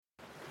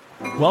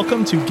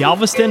Welcome to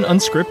Galveston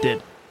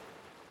Unscripted.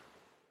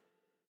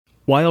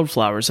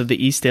 Wildflowers of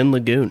the East End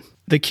Lagoon.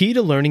 The key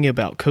to learning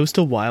about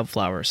coastal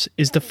wildflowers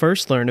is to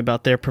first learn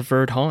about their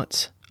preferred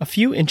haunts. A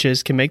few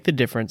inches can make the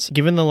difference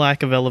given the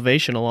lack of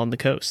elevation along the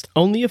coast.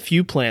 Only a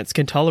few plants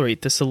can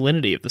tolerate the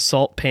salinity of the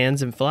salt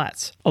pans and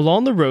flats.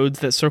 Along the roads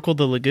that circle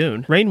the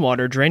lagoon,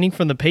 rainwater draining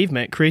from the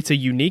pavement creates a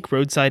unique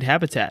roadside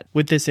habitat.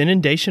 With this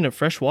inundation of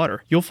fresh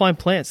water, you'll find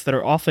plants that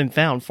are often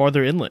found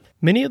farther inland.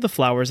 Many of the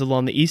flowers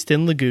along the East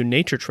End Lagoon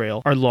Nature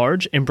Trail are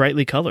large and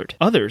brightly colored.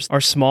 Others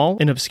are small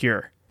and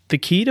obscure. The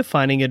key to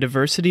finding a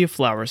diversity of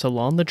flowers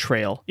along the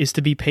trail is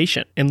to be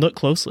patient and look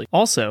closely.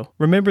 Also,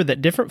 remember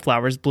that different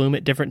flowers bloom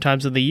at different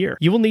times of the year.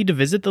 You will need to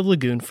visit the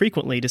lagoon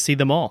frequently to see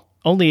them all.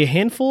 Only a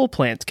handful of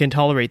plants can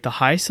tolerate the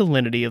high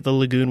salinity of the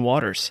lagoon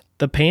waters.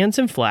 The pans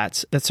and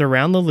flats that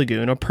surround the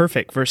lagoon are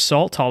perfect for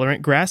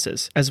salt-tolerant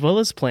grasses, as well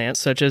as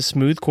plants such as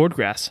smooth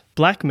cordgrass.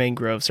 Black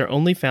mangroves are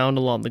only found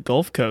along the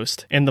Gulf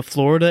Coast and the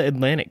Florida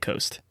Atlantic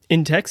coast.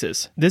 In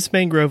Texas, this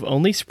mangrove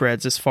only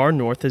spreads as far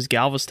north as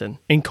Galveston.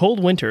 In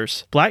cold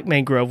winters, black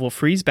mangrove will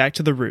freeze back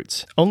to the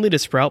roots, only to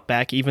sprout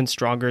back even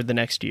stronger the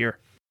next year.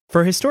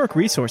 For historic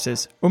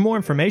resources or more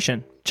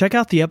information, check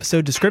out the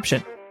episode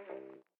description.